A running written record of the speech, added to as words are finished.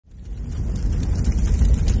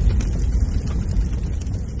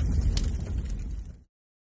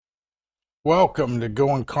Welcome to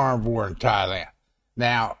Going Carnivore in Thailand.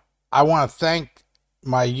 Now, I want to thank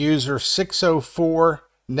my user 604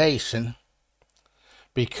 Nation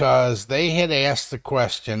because they had asked the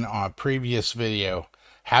question on a previous video,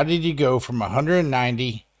 how did you go from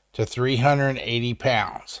 190 to 380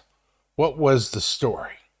 pounds? What was the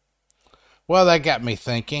story? Well, that got me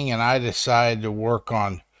thinking, and I decided to work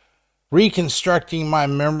on reconstructing my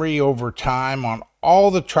memory over time on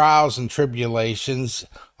all the trials and tribulations,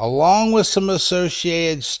 along with some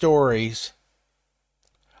associated stories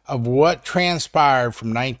of what transpired from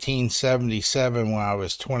 1977 when I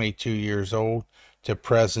was 22 years old to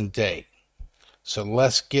present day. So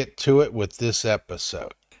let's get to it with this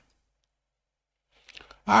episode.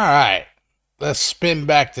 All right, let's spin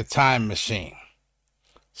back the time machine.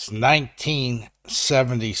 It's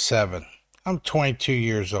 1977. I'm 22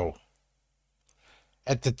 years old.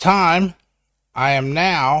 At the time, I am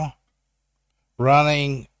now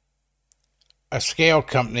running a scale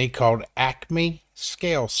company called Acme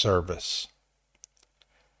Scale Service.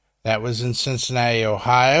 That was in Cincinnati,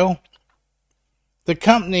 Ohio. The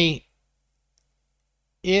company,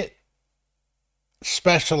 it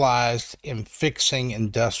specialized in fixing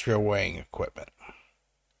industrial weighing equipment.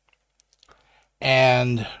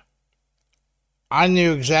 And I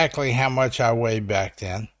knew exactly how much I weighed back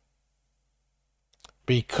then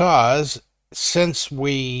because since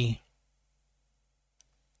we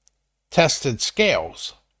tested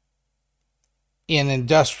scales in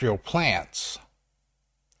industrial plants,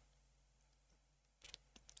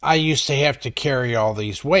 I used to have to carry all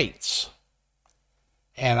these weights.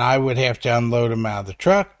 And I would have to unload them out of the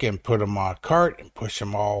truck and put them on a cart and push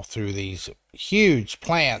them all through these huge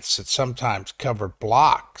plants that sometimes covered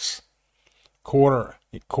blocks, quarter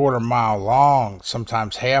mile long,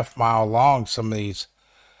 sometimes half mile long. Some of these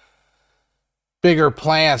bigger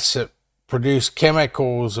plants that produce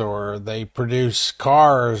chemicals, or they produce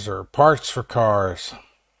cars or parts for cars.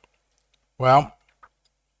 Well,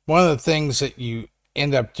 one of the things that you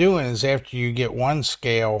end up doing is after you get one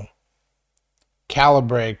scale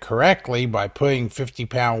calibrated correctly by putting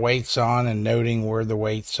 50-pound weights on and noting where the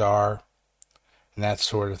weights are and that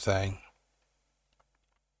sort of thing,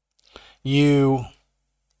 you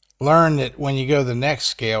learn that when you go to the next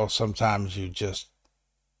scale, sometimes you just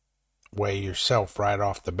weigh yourself right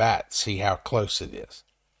off the bat, see how close it is.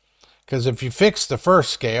 Because if you fixed the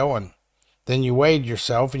first scale and then you weighed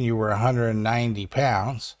yourself and you were 190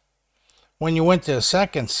 pounds, when you went to a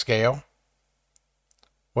second scale,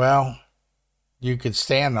 well, you could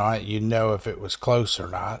stand on it. You'd know if it was close or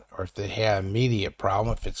not, or if they had an immediate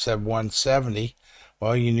problem. If it said 170,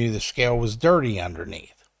 well, you knew the scale was dirty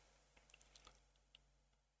underneath.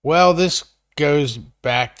 Well, this goes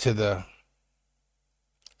back to the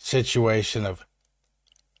situation of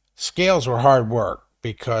scales were hard work,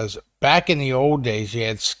 because back in the old days you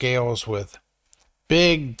had scales with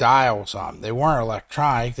big dials on them. They weren't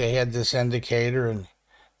electronic. They had this indicator, and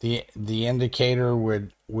the indicator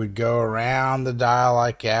would go around the dial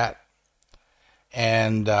like that,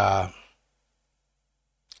 and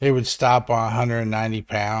it would stop on 190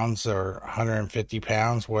 pounds or 150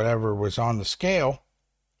 pounds, whatever was on the scale.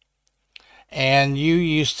 And you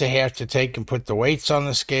used to have to take and put the weights on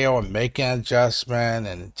the scale and make an adjustment,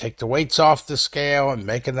 and take the weights off the scale and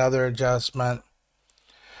make another adjustment.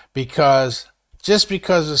 Because just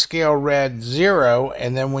because the scale read 0,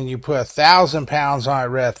 and then when you put 1,000 pounds on it, it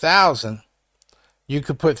read 1,000, you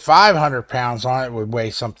could put 500 pounds on it, it would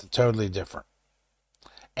weigh something totally different.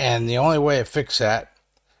 And the only way to fix that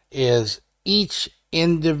is each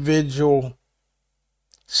individual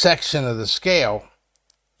section of the scale,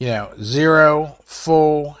 0,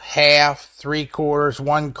 full, half, 3/4,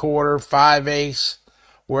 1/4, 5/8,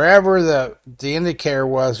 wherever the indicator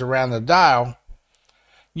was around the dial,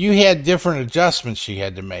 you had different adjustments you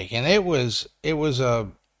had to make. And it was a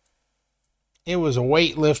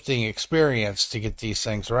weightlifting experience to get these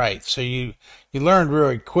things right. So you learned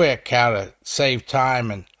really quick how to save time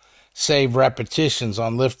and save repetitions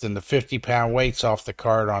on lifting the 50-pound weights off the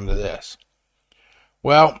cart onto this.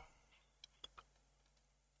 Well,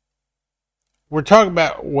 we're talking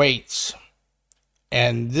about weights,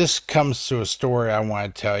 and this comes to a story I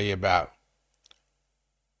want to tell you about.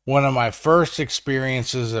 One of my first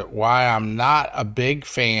experiences at why I'm not a big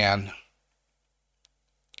fan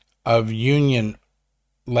of union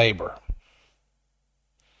labor.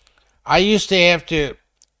 I used to have to,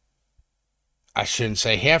 I shouldn't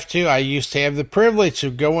say have to, I used to have the privilege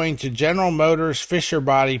of going to General Motors Fisher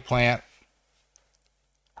Body Plant,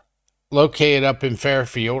 located up in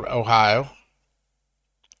Fairfield, Ohio.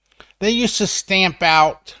 They used to stamp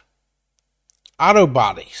out auto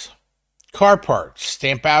bodies car parts,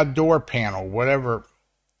 stamp out door panel, whatever.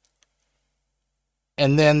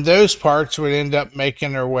 And then those parts would end up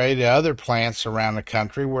making their way to other plants around the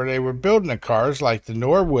country where they were building the cars, like the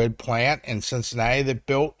Norwood plant in Cincinnati that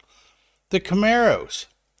built the Camaros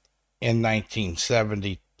in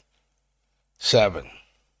 1977.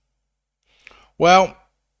 Well,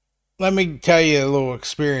 let me tell you a little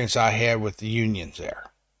experience I had with the unions there.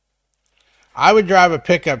 I would drive a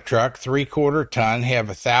pickup truck, 3/4 ton, have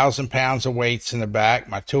 1,000 pounds of weights in the back,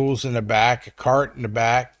 my tools in the back, a cart in the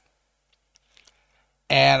back,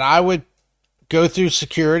 and I would go through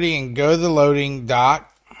security and go to the loading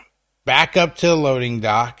dock, back up to the loading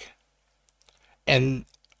dock, and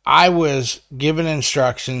I was given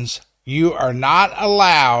instructions. You are not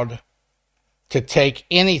allowed to take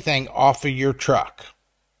anything off of your truck.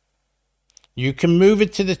 You can move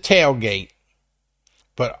it to the tailgate,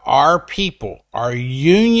 but our people, our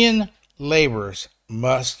union laborers,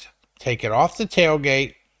 must take it off the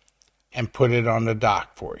tailgate and put it on the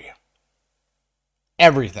dock for you.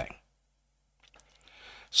 Everything.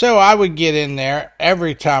 So I would get in there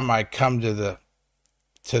every time I come to the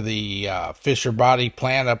Fisher Body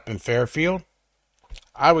plant up in Fairfield.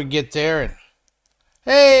 I would get there and,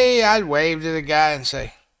 hey, I'd wave to the guy and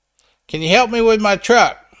say, can you help me with my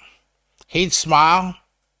truck? He'd smile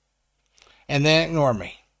and then ignore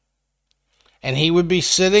me. And he would be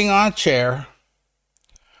sitting on a chair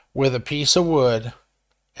with a piece of wood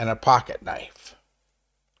and a pocket knife.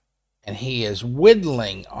 And he is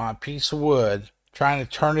whittling on a piece of wood, trying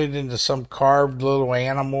to turn it into some carved little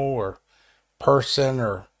animal or person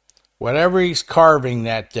or whatever he's carving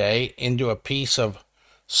that day into a piece of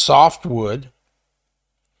soft wood.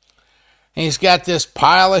 And he's got this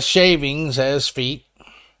pile of shavings at his feet.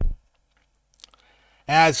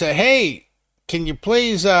 And I'd say, hey, can you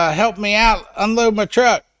please help me out, unload my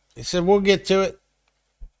truck? He said, we'll get to it.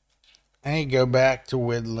 And he'd go back to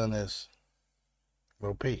whittling his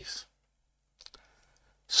little piece.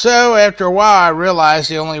 So after a while, I realized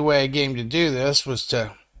the only way I get him to do this was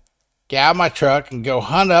to get out of my truck and go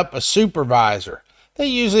hunt up a supervisor. They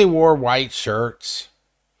usually wore white shirts.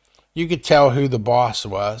 You could tell who the boss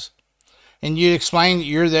was. And you'd explain that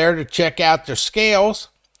you're there to check out their scales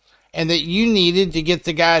and that you needed to get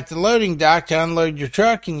the guy at the loading dock to unload your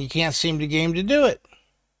truck and you can't seem to get him to do it.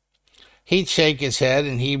 He'd shake his head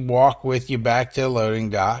and he'd walk with you back to the loading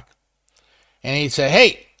dock. And he'd say,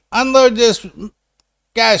 hey, unload this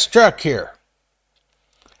guy's truck here.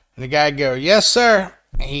 And the guy'd go, yes, sir.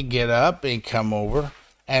 And he'd get up and he'd come over.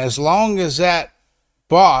 And as long as that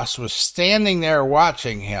boss was standing there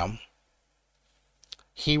watching him,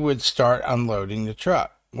 he would start unloading the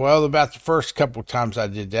truck. Well, about the first couple times I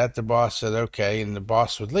did that, the boss said, okay, and the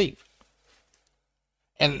boss would leave.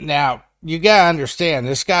 And now, you got to understand,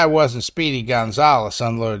 this guy wasn't Speedy Gonzalez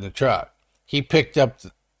unloading the truck. He picked up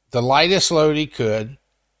the lightest load he could,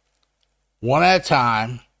 one at a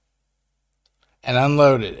time, and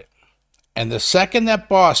unloaded it. And the second that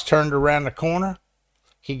boss turned around the corner,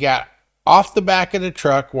 he got off the back of the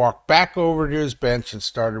truck, walked back over to his bench, and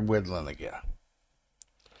started whittling again.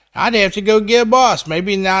 I'd have to go get a boss.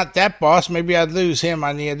 Maybe not that boss. Maybe I'd lose him.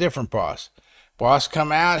 I need a different boss. Boss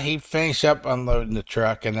come out. He'd finish up unloading the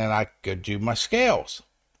truck, and then I could do my scales.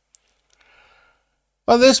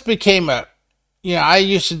 Well, this became I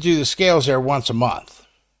used to do the scales there once a month.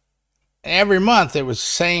 And every month it was the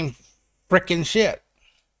same frickin' shit.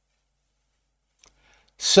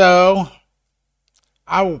 So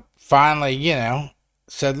I finally,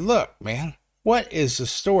 said, look, man, what is the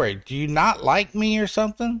story? Do you not like me or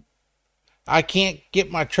something? I can't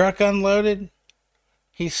get my truck unloaded?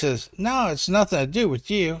 He says, no, it's nothing to do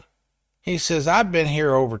with you. He says, I've been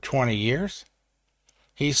here over 20 years.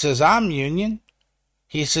 He says, I'm union.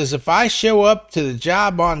 He says, if I show up to the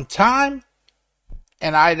job on time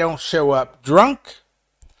and I don't show up drunk,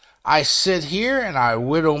 I sit here and I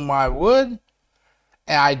whittle my wood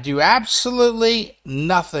and I do absolutely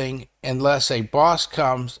nothing unless a boss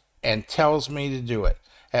comes and tells me to do it.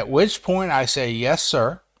 At which point I say, yes,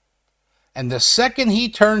 sir. And the second he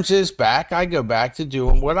turns his back, I go back to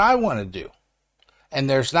doing what I want to do. And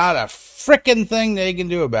there's not a frickin' thing they can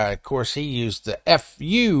do about it. Of course, he used the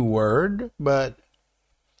F-U word, but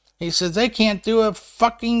he says they can't do a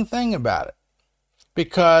fucking thing about it.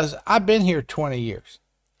 Because I've been here 20 years.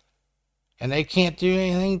 And they can't do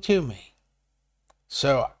anything to me.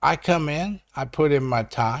 So I come in, I put in my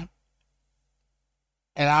time,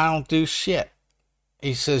 and I don't do shit.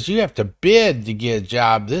 He says, you have to bid to get a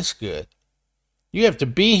job this good. You have to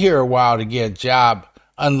be here a while to get a job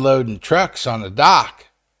unloading trucks on the dock.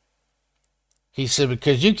 He said,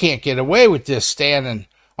 because you can't get away with this standing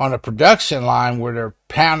on a production line where they're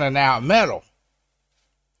pounding out metal.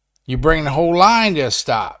 You bring the whole line to a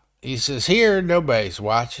stop. He says, here, nobody's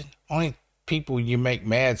watching. Only people you make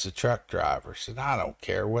mad's the truck drivers, and I don't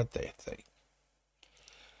care what they think.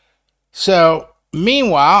 So,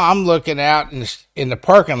 meanwhile, I'm looking out in the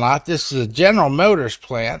parking lot. This is a General Motors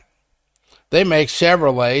plant. They make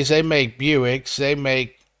Chevrolets, they make Buicks, they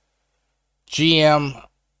make GMCs,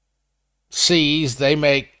 they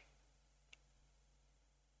make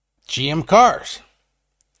GM cars.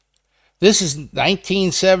 This is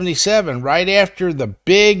 1977, right after the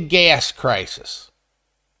big gas crisis.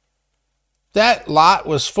 That lot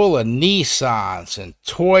was full of Nissans and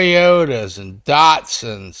Toyotas and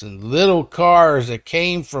Datsuns and little cars that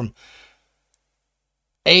came from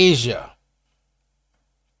Asia.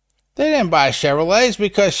 They didn't buy Chevrolets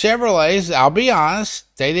because Chevrolets, I'll be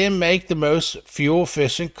honest, they didn't make the most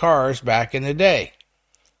fuel-efficient cars back in the day.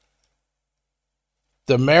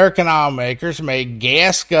 The American automakers made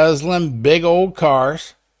gas-guzzling, big old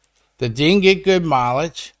cars that didn't get good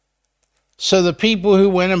mileage. So the people who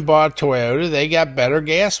went and bought Toyota, they got better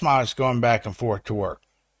gas mileage going back and forth to work.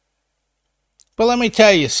 But let me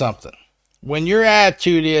tell you something. When your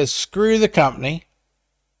attitude is, screw the company,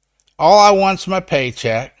 all I want's my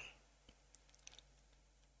paycheck,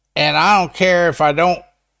 and I don't care if I don't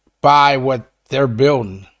buy what they're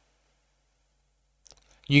building,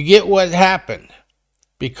 you get what happened.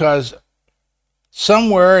 Because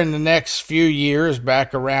somewhere in the next few years,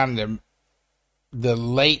 back around the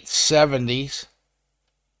late 70s,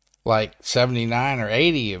 like 79 or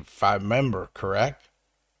 80, if I remember correct,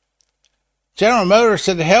 General Motors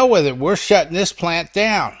said, to hell with it, we're shutting this plant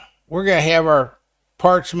down. We're going to have our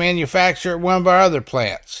parts manufactured at one of our other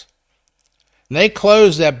plants. And they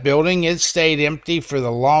closed that building. It stayed empty for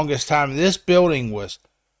the longest time. This building was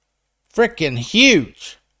freaking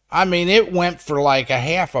huge. I mean, it went for like a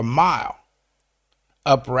half a mile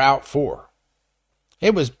up Route 4.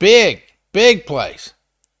 It was big, big place.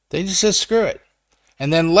 They just said, screw it.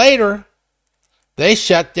 And then later, they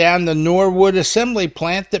shut down the Norwood assembly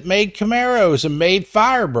plant that made Camaros and made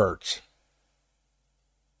Firebirds.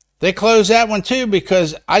 They closed that one too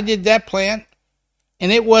because I did that plant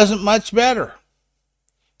and it wasn't much better.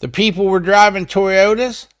 The people were driving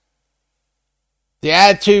Toyotas. The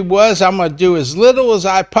attitude was, I'm going to do as little as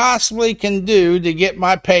I possibly can do to get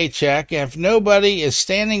my paycheck. And if nobody is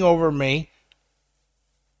standing over me,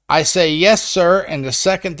 I say, yes, sir. And the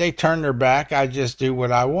second they turn their back, I just do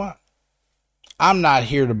what I want. I'm not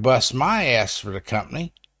here to bust my ass for the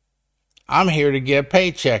company. I'm here to get a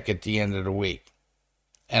paycheck at the end of the week.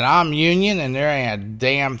 And I'm union, and there ain't a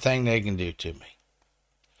damn thing they can do to me.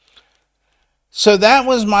 So that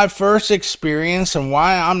was my first experience and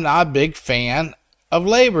why I'm not a big fan of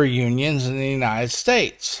labor unions in the United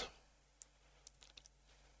States.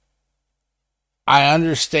 I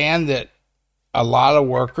understand that a lot of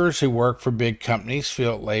workers who work for big companies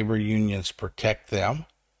feel that labor unions protect them.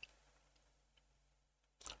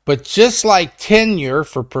 But just like tenure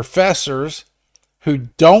for professors who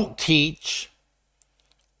don't teach,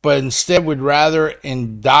 but instead would rather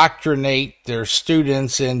indoctrinate their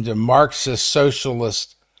students into Marxist,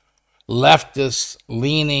 socialist, leftist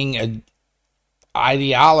leaning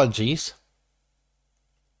ideologies,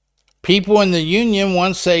 people in the union,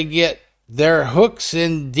 once they get their hooks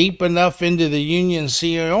in deep enough into the union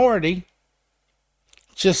seniority,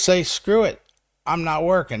 just say, screw it, I'm not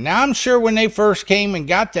working. Now, I'm sure when they first came and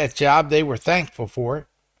got that job, they were thankful for it.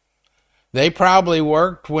 They probably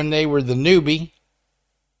worked when they were the newbie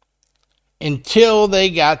until they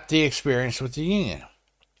got the experience with the union.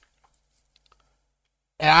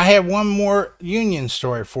 And I have one more union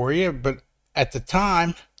story for you, but at the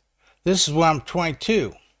time, this is when I'm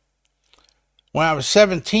 22. When I was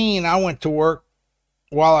 17, I went to work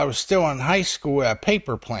while I was still in high school at a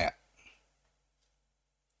paper plant.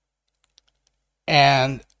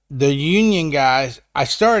 And the union guys, I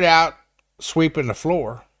started out sweeping the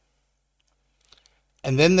floor.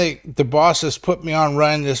 And then the bosses put me on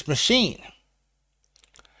running this machine.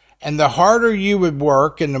 And the harder you would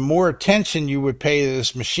work and the more attention you would pay to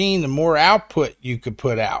this machine, the more output you could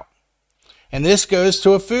put out. And this goes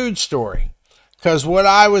to a food story. Because what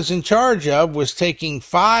I was in charge of was taking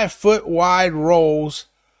 5-foot wide rolls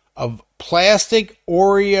of plastic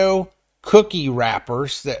Oreo cookie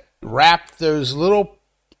wrappers that wrapped those little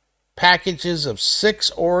packages of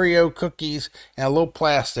 6 Oreo cookies in a little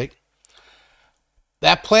plastic.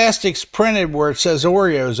 That plastic's printed where it says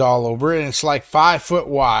Oreos all over it, and it's like 5 foot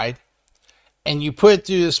wide. And you put it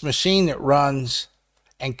through this machine that runs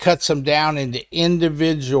and cuts them down into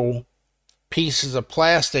individual pieces of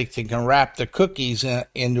plastic that can wrap the cookies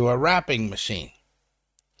into a wrapping machine.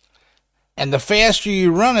 And the faster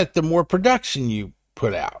you run it, the more production you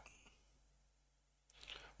put out.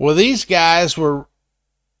 Well, these guys were,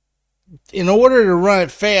 in order to run it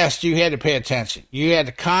fast, you had to pay attention. You had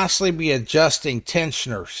to constantly be adjusting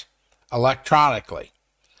tensioners electronically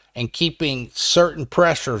and keeping certain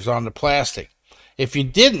pressures on the plastic. If you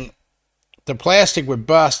didn't, the plastic would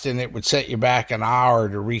bust and it would set you back an hour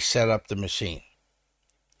to reset up the machine.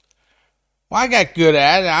 Well, I got good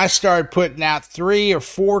at it, and I started putting out 3 or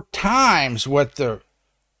 4 times what the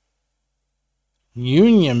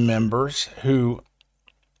union members who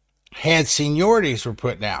had seniorities were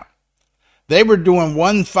putting out. They were doing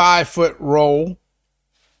 1 5-foot roll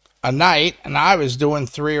a night, and I was doing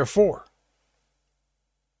 3 or 4.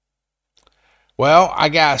 Well, I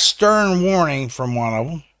got a stern warning from one of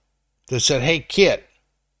them that said, "Hey, kid,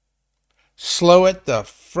 slow it the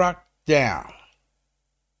fuck down.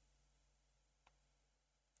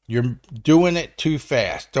 You're doing it too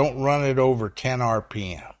fast. Don't run it over 10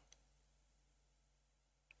 RPM.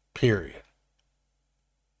 Period."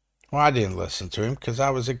 Well, I didn't listen to him because I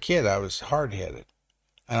was a kid. I was hard-headed,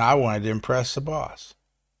 and I wanted to impress the boss.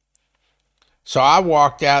 So I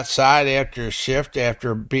walked outside after a shift,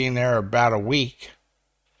 after being there about a week.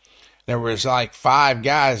 There was like 5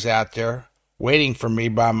 guys out there waiting for me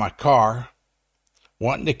by my car,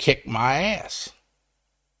 wanting to kick my ass.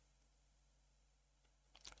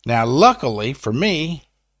 Now, luckily for me,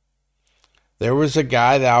 there was a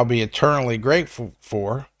guy that I'll be eternally grateful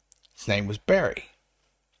for. His name was Barry.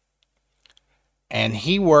 And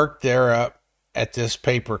he worked there up at this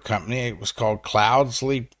paper company. It was called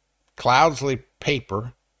Cloudsley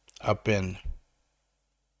Paper up in,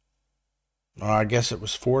 well, I guess it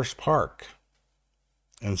was Forest Park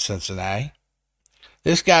in Cincinnati.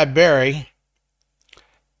 This guy, Barry,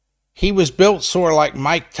 he was built sort of like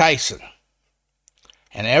Mike Tyson.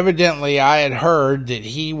 And evidently I had heard that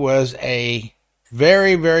he was a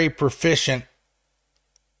very, very proficient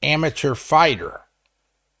amateur fighter.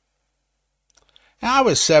 Now, I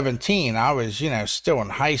was 17. I was, still in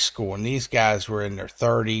high school, and these guys were in their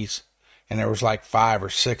 30s, and there was like 5 or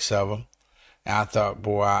 6 of them. And I thought,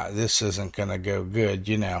 boy, this isn't going to go good,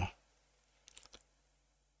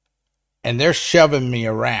 And they're shoving me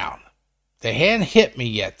around. They hadn't hit me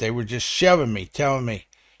yet. They were just shoving me, telling me,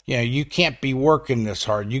 you can't be working this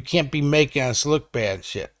hard. You can't be making us look bad and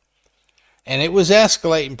shit. And it was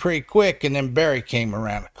escalating pretty quick, and then Barry came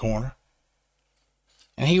around the corner.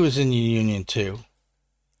 And he was in the union too.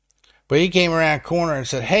 But he came around the corner and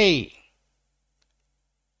said, "Hey,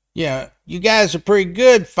 you guys are pretty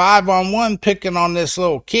good 5-on-1 picking on this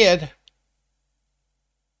little kid.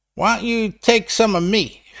 Why don't you take some of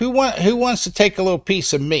me? Who wants to take a little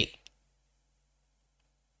piece of me?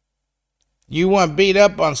 You want to beat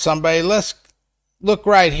up on somebody? Let's look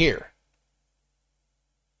right here."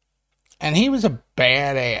 And he was a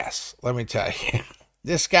badass, let me tell you.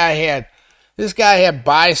 This guy had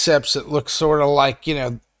biceps that looked sort of like,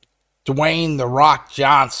 Dwayne "The Rock"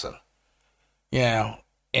 Johnson. And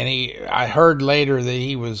I heard later that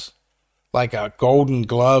he was like a Golden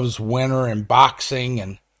Gloves winner in boxing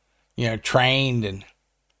and, trained, and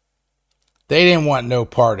they didn't want no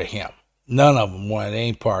part of him. None of them wanted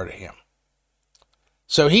any part of him.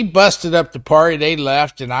 So he busted up the party. They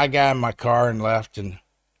left, and I got in my car and left. And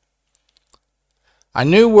I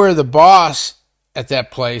knew where the boss at that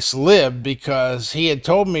place lived because he had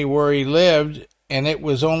told me where he lived, and it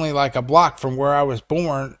was only like a block from where I was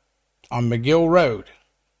born on McGill Road.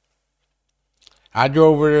 I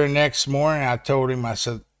drove over there the next morning. I told him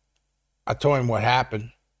what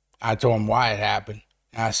happened. I told him why it happened.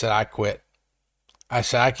 And I said, I quit. I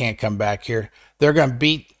said, I can't come back here. They're going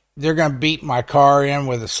to beat my car in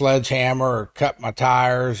with a sledgehammer or cut my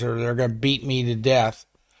tires, or they're going to beat me to death.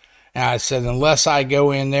 And I said, unless I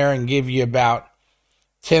go in there and give you about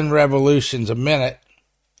 10 revolutions a minute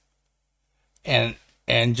and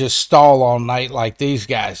just stall all night like these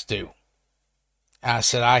guys do. And I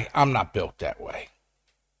said, I'm not built that way.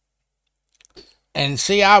 And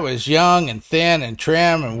see, I was young and thin and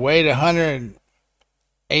trim and weighed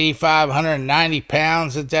 185, 190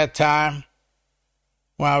 pounds at that time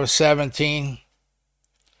when I was 17.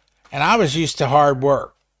 And I was used to hard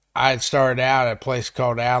work. I had started out at a place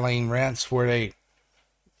called Alene Rents where they,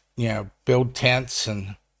 build tents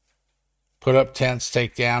and put up tents,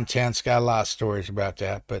 take down tents. Got a lot of stories about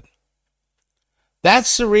that. But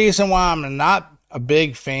that's the reason why I'm not a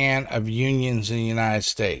big fan of unions in the United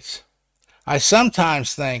States. I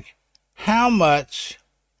sometimes think, how much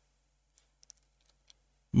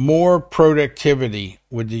more productivity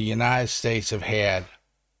would the United States have had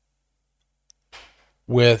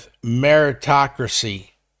with meritocracy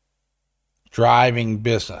driving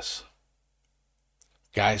business?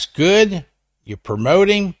 Guy's good, you promote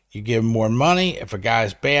him, you give him more money. If a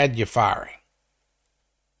guy's bad, you fire him.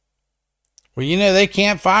 Well, you know, they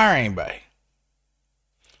can't fire anybody.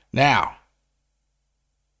 Now,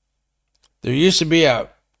 there used to be a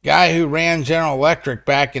guy who ran General Electric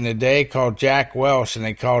back in the day called Jack Welch, and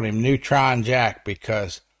they called him Neutron Jack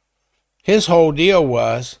because his whole deal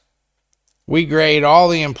was we grade all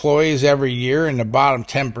the employees every year, and the bottom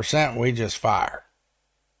 10% we just fire.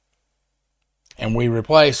 And we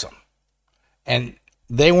replace them. And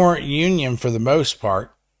they weren't union for the most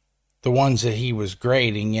part, the ones that he was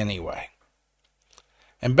grading anyway.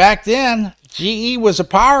 And back then, GE was a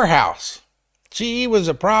powerhouse. GE was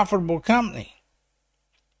a profitable company.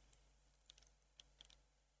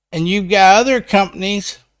 And you've got other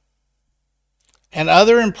companies and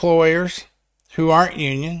other employers who aren't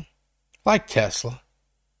union, like Tesla.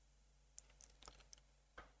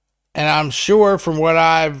 And I'm sure from what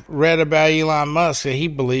I've read about Elon Musk that he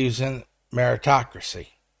believes in meritocracy.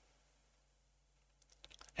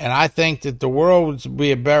 And I think that the world would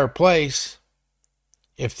be a better place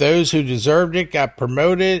if those who deserved it got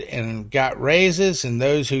promoted and got raises, and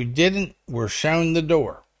those who didn't were shown the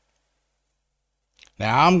door.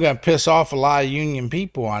 Now, I'm going to piss off a lot of union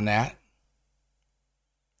people on that.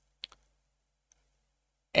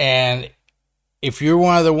 And if you're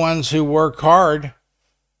one of the ones who work hard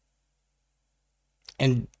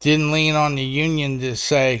and didn't lean on the union to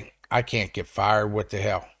say, I can't get fired, what the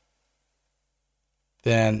hell?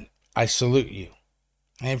 Then I salute you.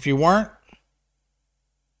 And if you weren't,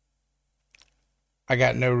 I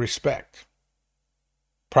got no respect.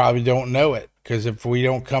 Probably don't know it, because if we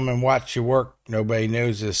don't come and watch you work, nobody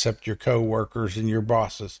knows it except your co-workers and your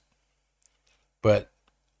bosses. But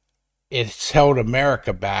it's held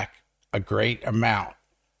America back a great amount.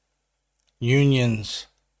 Unions,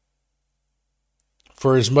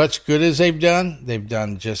 for as much good as they've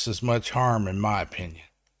done just as much harm, in my opinion.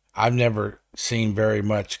 I've never seen very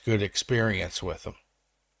much good experience with them.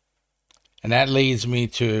 And that leads me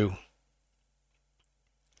to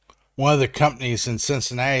one of the companies in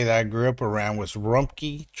Cincinnati that I grew up around was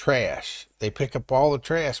Rumpke Trash. They pick up all the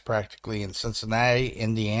trash practically in Cincinnati,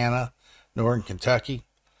 Indiana, Northern Kentucky.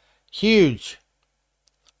 Huge.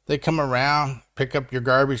 They come around, pick up your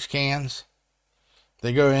garbage cans.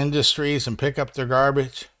 They go to industries and pick up their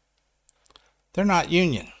garbage. They're not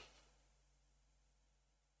union.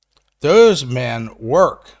 Those men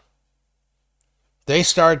work. They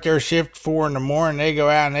start their shift 4 in the morning. They go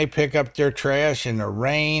out and they pick up their trash in the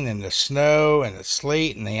rain and the snow and the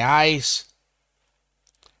sleet and the ice.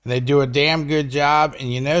 And they do a damn good job.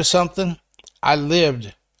 And you know something? I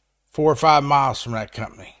lived 4 or 5 miles from that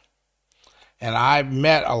company. And I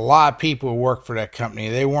met a lot of people who worked for that company.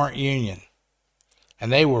 They weren't union.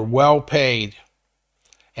 And they were well paid.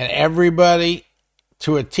 And everybody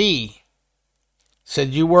to a T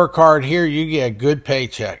said, you work hard here, you get a good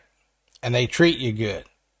paycheck. And they treat you good.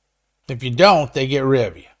 If you don't, they get rid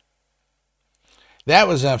of you. That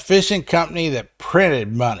was an efficient company that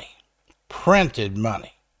printed money. Printed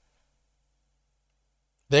money.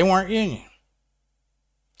 They weren't union.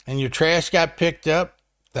 And your trash got picked up,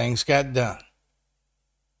 things got done.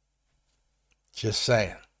 Just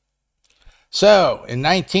saying. So, in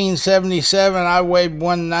 1977, I weighed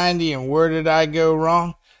 190, and where did I go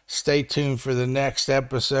wrong? Stay tuned for the next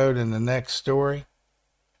episode and the next story.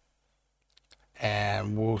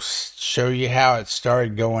 And we'll show you how it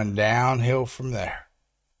started going downhill from there.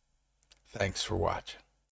 Thanks for watching.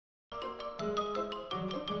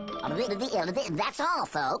 That's all,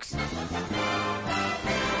 folks.